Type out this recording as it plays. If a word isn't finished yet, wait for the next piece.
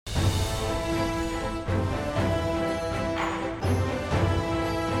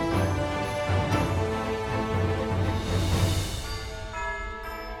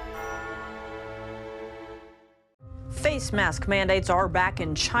Face mask mandates are back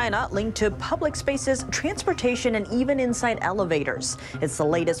in China, linked to public spaces, transportation, and even inside elevators. It's the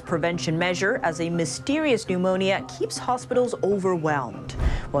latest prevention measure as a mysterious pneumonia keeps hospitals overwhelmed.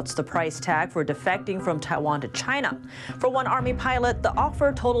 What's the price tag for defecting from Taiwan to China? For one Army pilot, the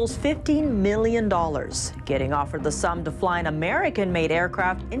offer totals $15 million, getting offered the sum to fly an American-made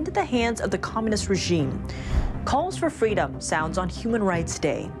aircraft into the hands of the communist regime. Calls for freedom sounds on Human Rights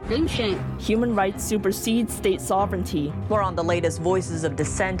Day. Human rights supersede state sovereignty. More on the latest voices of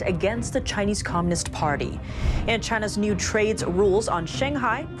dissent against the Chinese Communist Party. And China's new trade rules on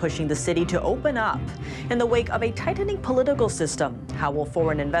Shanghai, pushing the city to open up. In the wake of a tightening political system, how will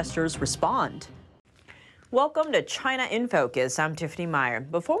foreign investors respond? Welcome to China in Focus. I'm Tiffany Meyer.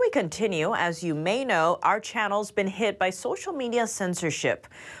 Before we continue, as you may know, our channel's been hit by social media censorship.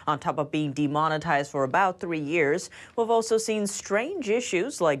 On top of being demonetized for about 3 years, we've also seen strange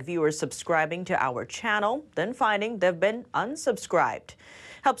issues like viewers subscribing to our channel, then finding they've been unsubscribed.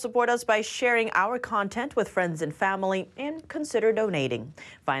 Help support us by sharing our content with friends and family and consider donating.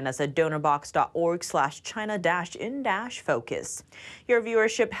 Find us at donorbox.org/China-in-focus. Your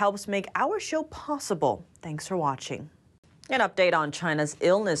viewership helps make our show possible. Thanks for watching. An update on China's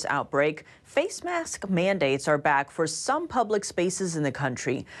illness outbreak. Face mask mandates are back for some public spaces in the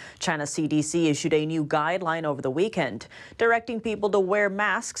country. China CDC issued a new guideline over the weekend, directing people to wear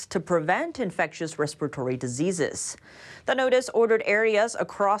masks to prevent infectious respiratory diseases. The notice ordered areas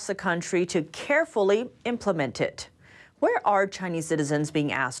across the country to carefully implement it. Where are Chinese citizens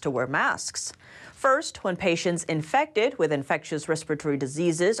being asked to wear masks? First, when patients infected with infectious respiratory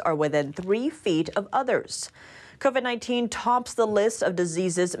diseases are within 3 feet of others. COVID-19 tops the list of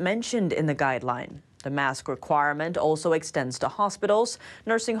diseases mentioned in the guideline. The mask requirement also extends to hospitals,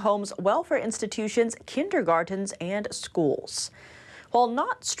 nursing homes, welfare institutions, kindergartens, and schools. While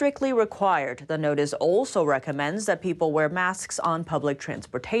not strictly required, the notice also recommends that people wear masks on public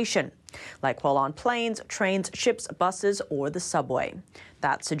transportation, like while on planes, trains, ships, buses, or the subway.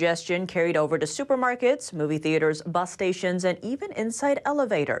 That suggestion carried over to supermarkets, movie theaters, bus stations, and even inside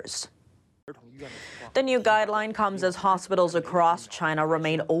elevators. The new guideline comes as hospitals across China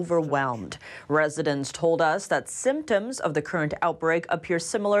remain overwhelmed. Residents told us that symptoms of the current outbreak appear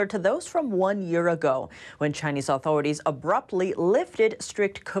similar to those from 1 year ago, when Chinese authorities abruptly lifted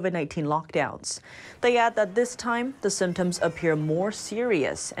strict COVID-19 lockdowns. They add that this time, the symptoms appear more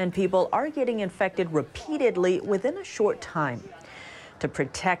serious, and people are getting infected repeatedly within a short time. To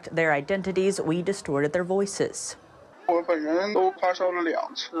protect their identities, we distorted their voices.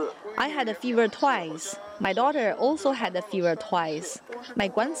 I had a fever twice. My daughter also had a fever twice. My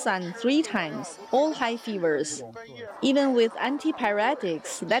grandson 3 times, all high fevers. Even with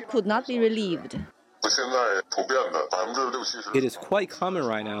antipyretics, that could not be relieved. It is quite common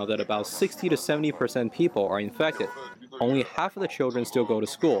right now that about 60 to 70% people are infected. Only half of the children still go to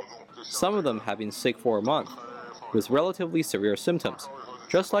school. Some of them have been sick for a month, with relatively severe symptoms,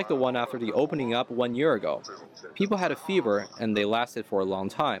 just like the one after the opening up 1 year ago. People had a fever and they lasted for a long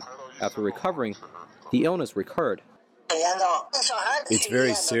time. After recovering, the illness recurred. It's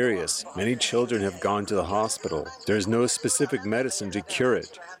very serious. Many children have gone to the hospital. There is no specific medicine to cure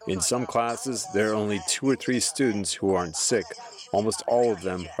it. In some classes, there are only 2 or 3 students who aren't sick. Almost all of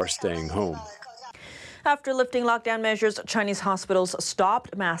them are staying home. After lifting lockdown measures, Chinese hospitals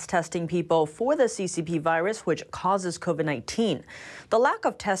stopped mass testing people for the CCP virus, which causes COVID-19. The lack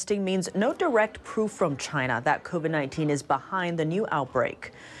of testing means no direct proof from China that COVID-19 is behind the new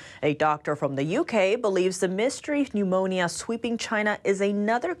outbreak. A doctor from the UK believes the mystery pneumonia sweeping China is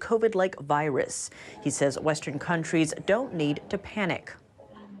another COVID-like virus. He says Western countries don't need to panic.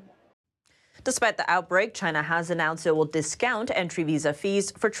 Despite the outbreak, China has announced it will discount entry visa fees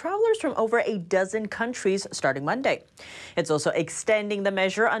for travelers from over a dozen countries starting Monday. It's also extending the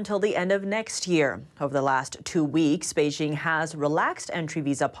measure until the end of next year. Over the last 2 weeks, Beijing has relaxed entry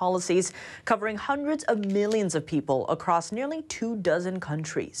visa policies covering hundreds of millions of people across nearly 24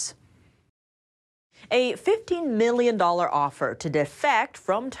 countries. A $15 million offer to defect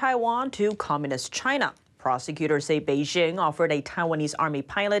from Taiwan to Communist China. Prosecutors say Beijing offered a Taiwanese army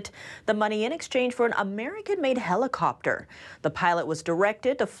pilot the money in exchange for an American-made helicopter. The pilot was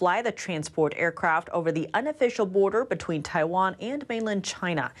directed to fly the transport aircraft over the unofficial border between Taiwan and mainland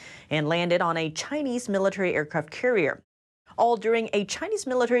China and landed on a Chinese military aircraft carrier, all during a Chinese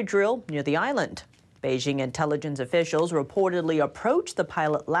military drill near the island. Beijing intelligence officials reportedly approached the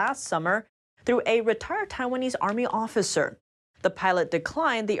pilot last summer through a retired Taiwanese army officer. The pilot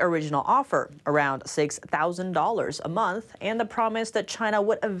declined the original offer, around $6,000 a month, and the promise that China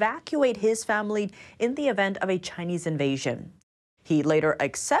would evacuate his family in the event of a Chinese invasion. He later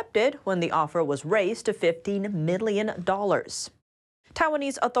accepted when the offer was raised to $15 million.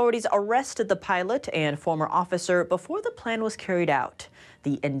 Taiwanese authorities arrested the pilot and former officer before the plan was carried out.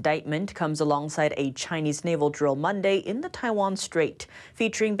 The indictment comes alongside a Chinese naval drill Monday in the Taiwan Strait,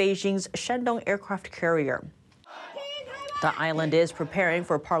 featuring Beijing's Shandong aircraft carrier. The island is preparing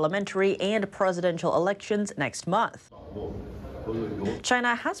for parliamentary and presidential elections next month.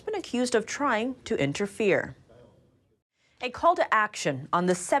 China has been accused of trying to interfere. A call to action on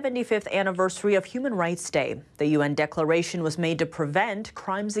the 75th anniversary of Human Rights Day. The UN declaration was made to prevent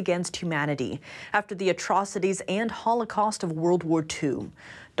crimes against humanity after the atrocities and Holocaust of World War II.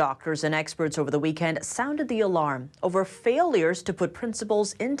 Doctors and experts over the weekend sounded the alarm over failures to put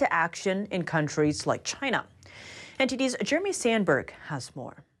principles into action in countries like China. NTD's Jeremy Sandberg has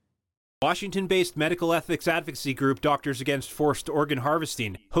more. Washington-based medical ethics advocacy group Doctors Against Forced Organ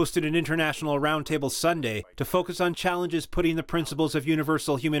Harvesting hosted an international roundtable Sunday to focus on challenges putting the principles of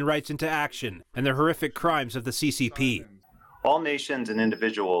universal human rights into action and the horrific crimes of the CCP. All nations and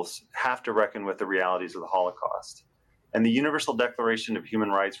individuals have to reckon with the realities of the Holocaust. And the Universal Declaration of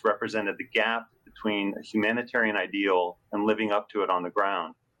Human Rights represented the gap between a humanitarian ideal and living up to it on the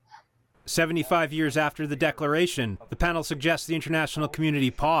ground. 75 years after the declaration, the panel suggests the international community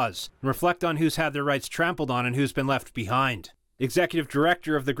pause and reflect on who's had their rights trampled on and who's been left behind. Executive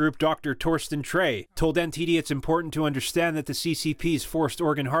director of the group, Dr. Torsten Trey, told NTD it's important to understand that the CCP's forced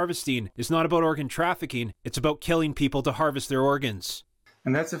organ harvesting is not about organ trafficking, it's about killing people to harvest their organs.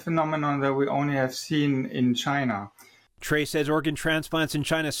 And that's a phenomenon that we only have seen in China. Trey says organ transplants in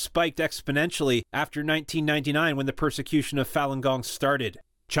China spiked exponentially after 1999 when the persecution of Falun Gong started.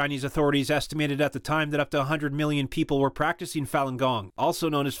 Chinese authorities estimated at the time that up to 100 million people were practicing Falun Gong, also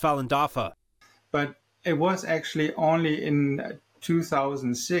known as Falun Dafa. But it was actually only in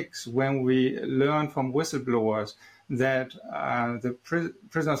 2006 when we learned from whistleblowers that the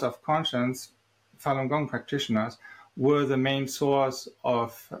prisoners of conscience, Falun Gong practitioners, were the main source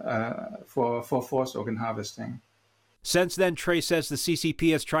of for forced organ harvesting. Since then, Trey says the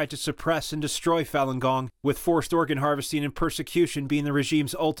CCP has tried to suppress and destroy Falun Gong, with forced organ harvesting and persecution being the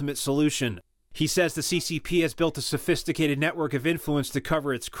regime's ultimate solution. He says the CCP has built a sophisticated network of influence to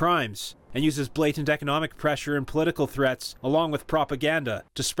cover its crimes, and uses blatant economic pressure and political threats, along with propaganda,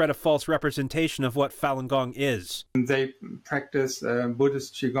 to spread a false representation of what Falun Gong is. They practice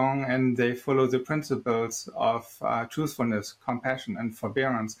Buddhist Qigong, and they follow the principles of truthfulness, compassion, and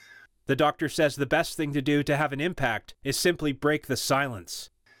forbearance. The doctor says the best thing to do to have an impact is simply break the silence.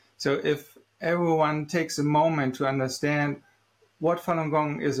 So if everyone takes a moment to understand what Falun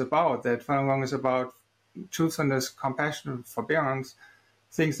Gong is about, that Falun Gong is about truthfulness, compassion, forbearance,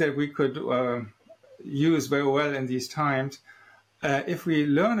 things that we could use very well in these times, if we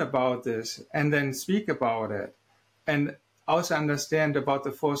learn about this and then speak about it, and also understand about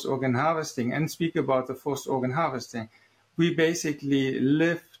the forced organ harvesting and speak about the forced organ harvesting, we basically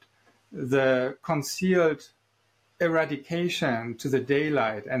lift the concealed eradication to the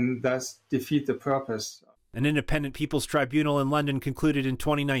daylight and thus defeat the purpose. An independent people's tribunal in London concluded in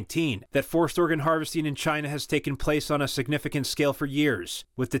 2019 that forced organ harvesting in China has taken place on a significant scale for years,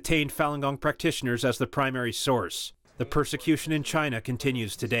 with detained Falun Gong practitioners as the primary source. The persecution in China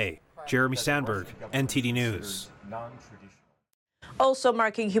continues today. Jeremy Sandberg, NTD News. Also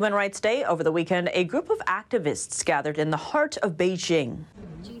marking Human Rights Day over the weekend, a group of activists gathered in the heart of Beijing.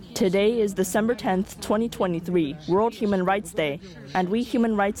 Today is December 10th, 2023, World Human Rights Day, and we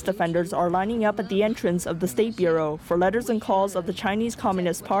human rights defenders are lining up at the entrance of the State Bureau for letters and calls of the Chinese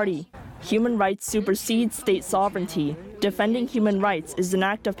Communist Party. Human rights supersedes state sovereignty. Defending human rights is an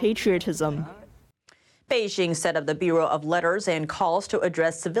act of patriotism. Beijing set up the Bureau of Letters and Calls to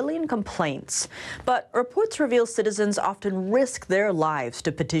address civilian complaints. But reports reveal citizens often risk their lives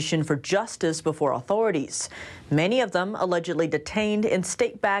to petition for justice before authorities. Many of them allegedly detained in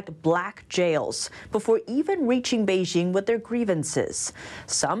state-backed black jails before even reaching Beijing with their grievances.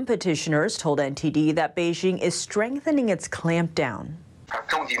 Some petitioners told NTD that Beijing is strengthening its clampdown.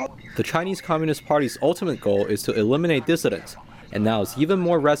 The Chinese Communist Party's ultimate goal is to eliminate dissidents, and now is even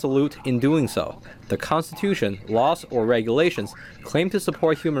more resolute in doing so. The Constitution, laws, or regulations claim to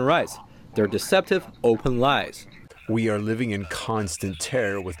support human rights. They're deceptive, open lies. We are living in constant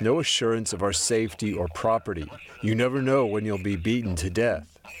terror with no assurance of our safety or property. You never know when you'll be beaten to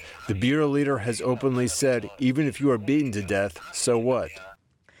death. The bureau leader has openly said, even if you are beaten to death, so what?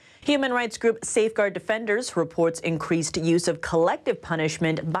 Human rights group Safeguard Defenders reports increased use of collective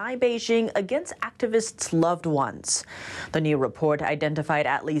punishment by Beijing against activists' loved ones. The new report identified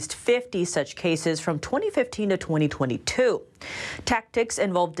at least 50 such cases from 2015 to 2022. Tactics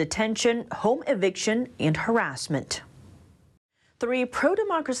involved detention, home eviction, and harassment. 3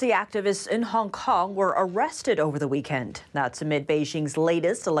 pro-democracy activists in Hong Kong were arrested over the weekend. That's amid Beijing's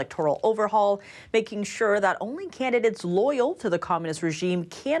latest electoral overhaul, making sure that only candidates loyal to the communist regime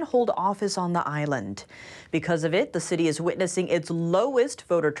can hold office on the island. Because of it, the city is witnessing its lowest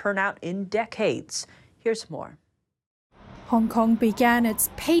voter turnout in decades. Here's more. Hong Kong began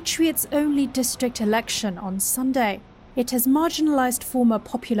its Patriots-only district election on Sunday. It has marginalized former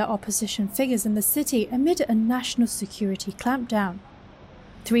popular opposition figures in the city amid a national security clampdown.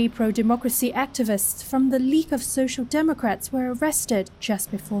 3 pro-democracy activists from the League of Social Democrats were arrested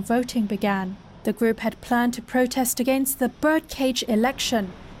just before voting began. The group had planned to protest against the birdcage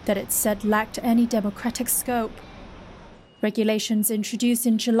election that it said lacked any democratic scope. Regulations introduced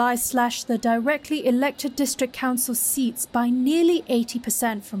in July slashed the directly elected district council seats by nearly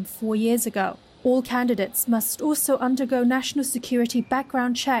 80% from 4 years ago. All candidates must also undergo national security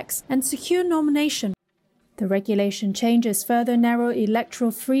background checks and secure nomination. The regulation changes further narrow electoral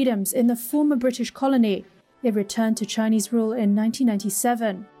freedoms in the former British colony. It returned to Chinese rule in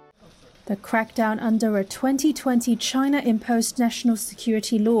 1997. The crackdown under a 2020 China-imposed national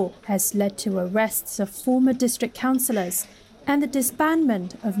security law has led to arrests of former district councillors and the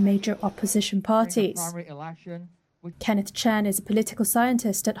disbandment of major opposition parties. Kenneth Chan is a political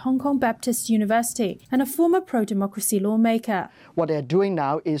scientist at Hong Kong Baptist University and a former pro-democracy lawmaker. What they're doing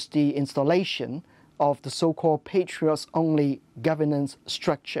now is the installation of the so-called Patriots-only governance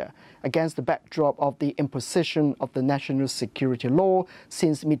structure against the backdrop of the imposition of the national security law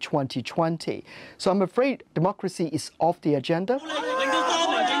since mid-2020. So I'm afraid democracy is off the agenda.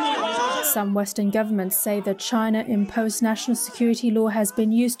 Some Western governments say the China-imposed national security law has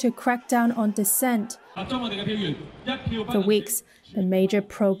been used to crack down on dissent. For weeks, the major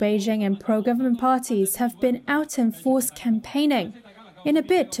pro-Beijing and pro-government parties have been out in force campaigning in a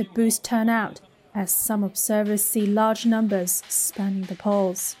bid to boost turnout, as some observers see large numbers spanning the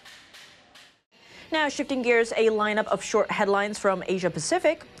polls. Now shifting gears, a lineup of short headlines from Asia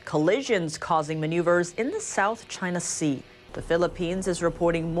Pacific. Collisions causing maneuvers in the South China Sea. The Philippines is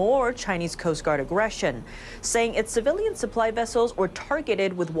reporting more Chinese Coast Guard aggression, saying its civilian supply vessels were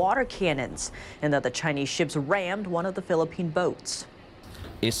targeted with water cannons and that the Chinese ships rammed one of the Philippine boats.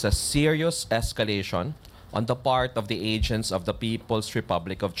 It's a serious escalation on the part of the agents of the People's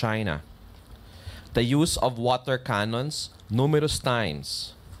Republic of China. The use of water cannons numerous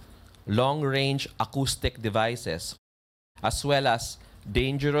times, long-range acoustic devices, as well as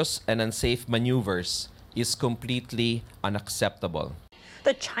dangerous and unsafe maneuvers is completely unacceptable.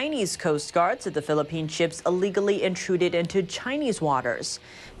 The Chinese Coast Guard said the Philippine ships illegally intruded into Chinese waters.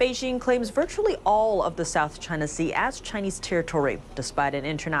 Beijing claims virtually all of the South China Sea as Chinese territory, despite an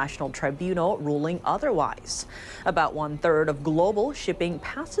international tribunal ruling otherwise. About 1/3 of global shipping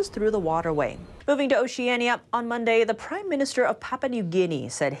passes through the waterway. Moving to Oceania, on Monday, the Prime Minister of Papua New Guinea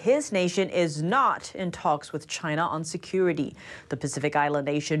said his nation is not in talks with China on security. The Pacific Island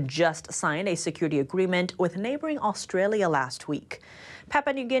nation just signed a security agreement with neighboring Australia last week.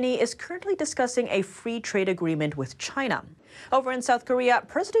 Papua New Guinea is currently discussing a free trade agreement with China. Over in South Korea,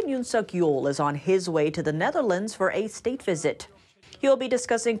 President Yoon Suk-yeol is on his way to the Netherlands for a state visit. He'll be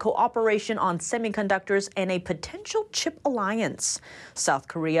discussing cooperation on semiconductors and a potential chip alliance. South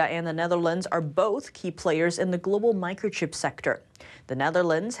Korea and the Netherlands are both key players in the global microchip sector. The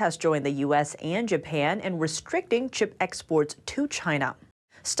Netherlands has joined the U.S. and Japan in restricting chip exports to China.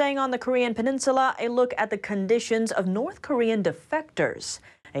 Staying on the Korean peninsula, a look at the conditions of North Korean defectors.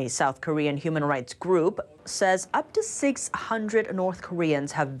 A South Korean human rights group says up to 600 North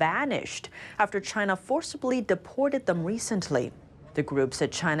Koreans have vanished after China forcibly deported them recently. The group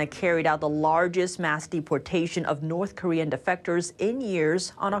said China carried out the largest mass deportation of North Korean defectors in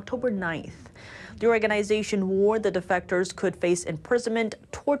years on October 9th. The organization warned the defectors could face imprisonment,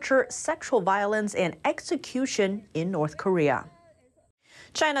 torture, sexual violence, and execution in North Korea.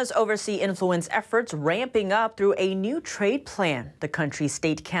 China's overseas influence efforts ramping up through a new trade plan. The country's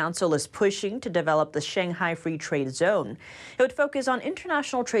state council is pushing to develop the Shanghai Free Trade Zone. It would focus on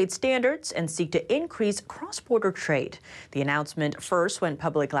international trade standards and seek to increase cross-border trade. The announcement first went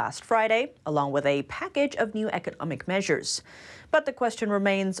public last Friday, along with a package of new economic measures. But the question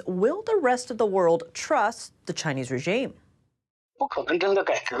remains, will the rest of the world trust the Chinese regime?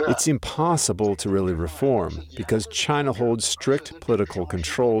 It's impossible to really reform because China holds strict political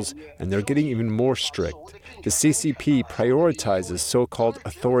controls and they're getting even more strict. The CCP prioritizes so-called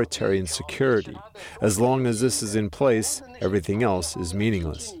authoritarian security. As long as this is in place, everything else is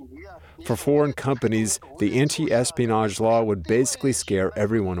meaningless. For foreign companies, the anti-espionage law would basically scare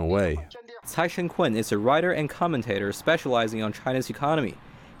everyone away. Cai Shenquan is a writer and commentator specializing on China's economy.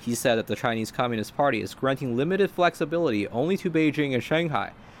 He said that the Chinese Communist Party is granting limited flexibility only to Beijing and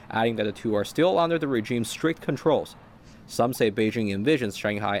Shanghai, adding that the two are still under the regime's strict controls. Some say Beijing envisions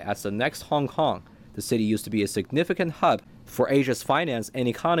Shanghai as the next Hong Kong. The city used to be a significant hub for Asia's finance and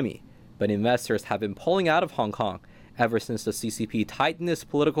economy, but investors have been pulling out of Hong Kong ever since the CCP tightened its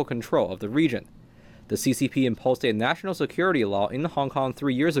political control of the region. The CCP imposed a national security law in Hong Kong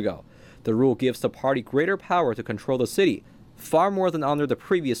 3 years ago. The rule gives the party greater power to control the city, far more than under the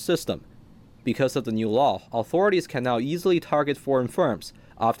previous system. Because of the new law, authorities can now easily target foreign firms,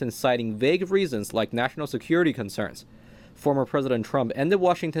 often citing vague reasons like national security concerns. Former President Trump ended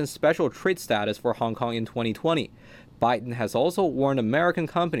Washington's special trade status for Hong Kong in 2020. Biden has also warned American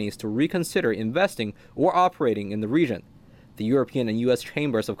companies to reconsider investing or operating in the region. The European and U.S.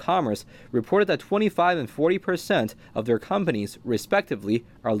 Chambers of Commerce reported that 25% and 40% of their companies, respectively,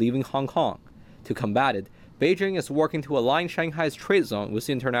 are leaving Hong Kong. To combat it, Beijing is working to align Shanghai's trade zone with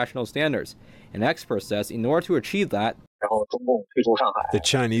international standards. An expert says in order to achieve that, the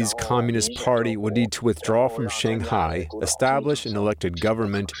Chinese Communist Party would need to withdraw from Shanghai, establish an elected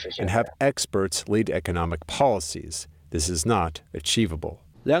government, and have experts lead economic policies. This is not achievable.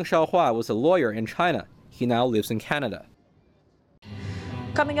 Liang Shaohua was a lawyer in China. He now lives in Canada.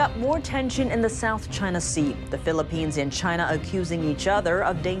 Coming up, more tension in the South China Sea. The Philippines and China accusing each other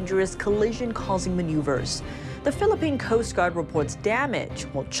of dangerous collision-causing maneuvers. The Philippine Coast Guard reports damage,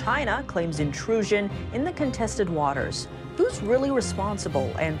 while China claims intrusion in the contested waters. Who's really responsible,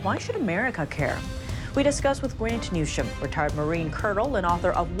 and why should America care? We discuss with Grant Newsham, retired Marine Colonel and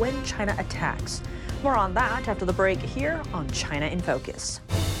author of When China Attacks. More on that after the break here on China in Focus.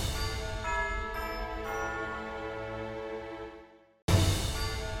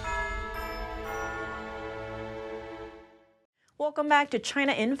 Welcome back to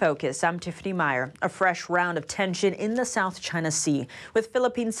China in Focus. I'm Tiffany Meyer. A fresh round of tension in the South China Sea, with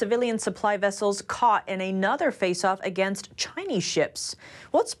Philippine civilian supply vessels caught in another face-off against Chinese ships.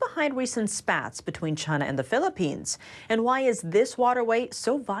 What's behind recent spats between China and the Philippines? And why is this waterway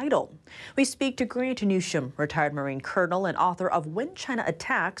so vital? We speak to Grant Newsham, retired Marine Colonel and author of When China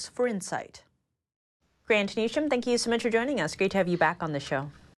Attacks, for insight. Grant Newsham, thank you so much for joining us. Great to have you back on the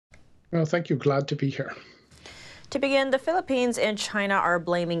show. Well, thank you. Glad to be here. To begin, the Philippines and China are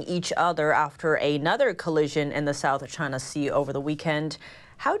blaming each other after another collision in the South China Sea over the weekend.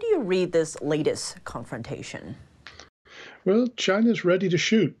 How do you read this latest confrontation? Well, China's ready to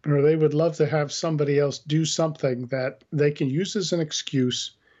shoot, or they would love to have somebody else do something that they can use as an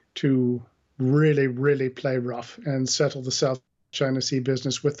excuse to really, really play rough and settle the South China Sea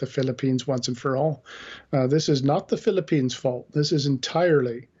business with the Philippines once and for all. This is not the Philippines' fault. This is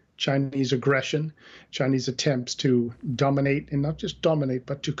entirely Chinese aggression, Chinese attempts to dominate, and not just dominate,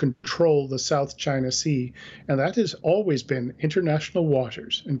 but to control the South China Sea. And that has always been international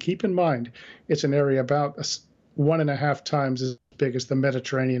waters. And keep in mind, it's an area about 1.5 times as big as the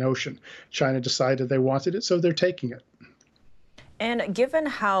Mediterranean Ocean. China decided they wanted it, so they're taking it. And given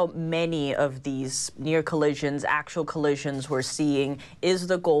how many of these near collisions, actual collisions we're seeing, is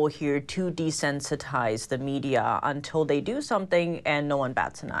the goal here to desensitize the media until they do something and no one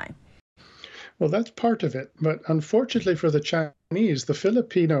bats an eye? Well, that's part of it. But unfortunately for the Chinese, the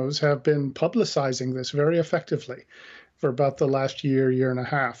Filipinos have been publicizing this very effectively for about the last year and a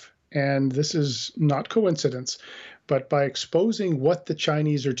half. And this is not coincidence. But by exposing what the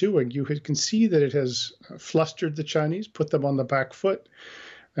Chinese are doing, you can see that it has flustered the Chinese, put them on the back foot,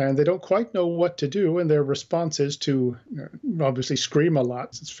 and they don't quite know what to do. And their response is to obviously scream a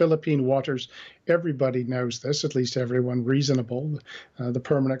lot. It's Philippine waters. Everybody knows this, at least everyone reasonable. The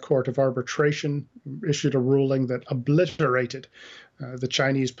Permanent Court of Arbitration issued a ruling that obliterated the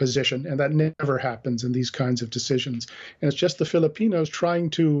Chinese position, and that never happens in these kinds of decisions. And it's just the Filipinos trying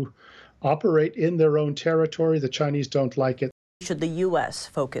to operate in their own territory. The Chinese don't like it. Should the U.S.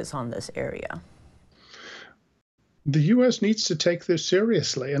 focus on this area? The U.S. needs to take this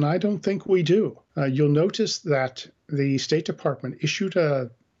seriously, and I don't think we do. You'll notice that the State Department issued a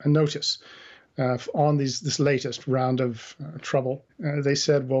notice on this latest round of trouble. They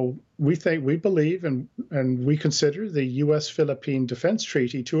said, well, we believe and we consider the U.S.-Philippine Defense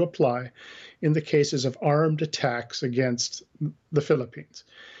Treaty to apply in the cases of armed attacks against the Philippines.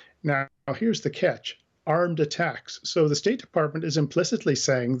 Now, here's the catch. Armed attacks. So the State Department is implicitly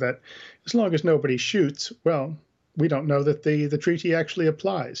saying that as long as nobody shoots, well, we don't know that the treaty actually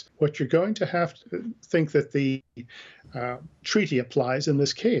applies. What you're going to have to think that the treaty applies in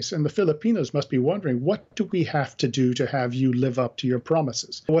this case. And the Filipinos must be wondering, what do we have to do to have you live up to your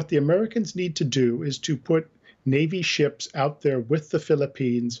promises? What the Americans need to do is to put Navy ships out there with the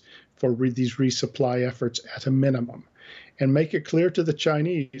Philippines for these resupply efforts at a minimum, and make it clear to the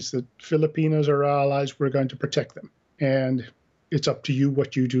Chinese that Filipinos are our allies, we're going to protect them, and it's up to you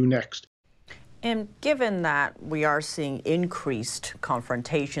what you do next. And given that we are seeing increased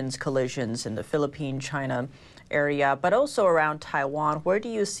confrontations, collisions in the Philippine-China area, but also around Taiwan, where do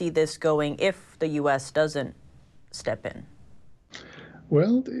you see this going if the U.S. doesn't step in?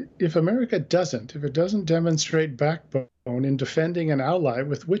 Well, if America doesn't, if it doesn't demonstrate backbone in defending an ally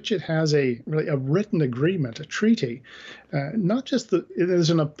with which it has a written agreement, a treaty, not just there's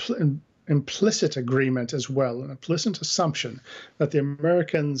an implicit agreement as well, an implicit assumption that the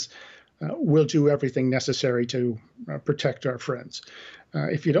Americans will do everything necessary to protect our friends.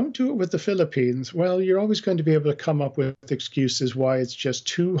 If you don't do it with the Philippines, well, you're always going to be able to come up with excuses why it's just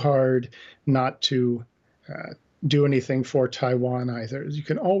too hard not to do anything for Taiwan either. You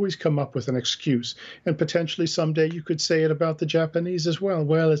can always come up with an excuse, and potentially someday you could say it about the Japanese as well.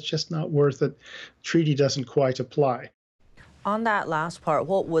 Well, it's just not worth it. Treaty doesn't quite apply. On that last part,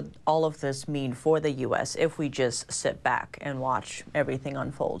 what would all of this mean for the U.S. if we just sit back and watch everything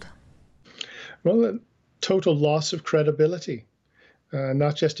unfold? Well, a total loss of credibility,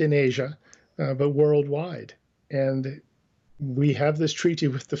 not just in Asia, but worldwide. And we have this treaty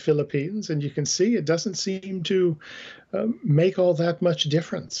with the Philippines, and you can see it doesn't seem to make all that much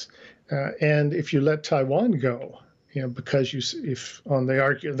difference. And if you let Taiwan go, because if on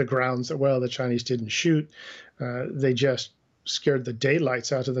the grounds that, well, the Chinese didn't shoot, they just scared the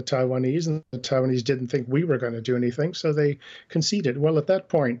daylights out of the Taiwanese, and the Taiwanese didn't think we were going to do anything, so they conceded. Well, at that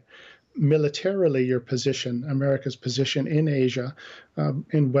point, militarily, your position, America's position in Asia,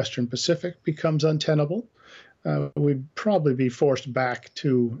 in Western Pacific, becomes untenable. We'd probably be forced back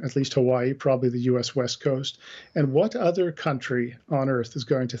to at least Hawaii, probably the U.S. West Coast. And what other country on earth is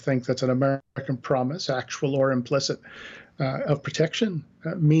going to think that an American promise, actual or implicit, of protection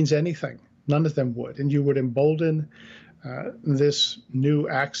means anything? None of them would. And you would embolden this new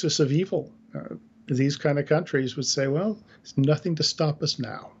axis of evil. These kind of countries would say, well, there's nothing to stop us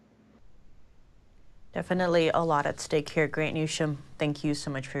now. Definitely a lot at stake here. Grant Newsham, thank you so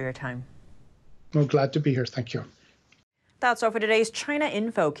much for your time. Well, glad to be here. Thank you. That's all for today's China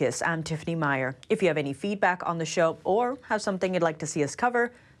in Focus. I'm Tiffany Meyer. If you have any feedback on the show or have something you'd like to see us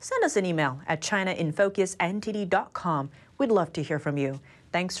cover, send us an email at chinainfocusntd.com. We'd love to hear from you.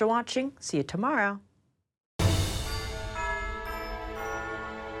 Thanks for watching. See you tomorrow.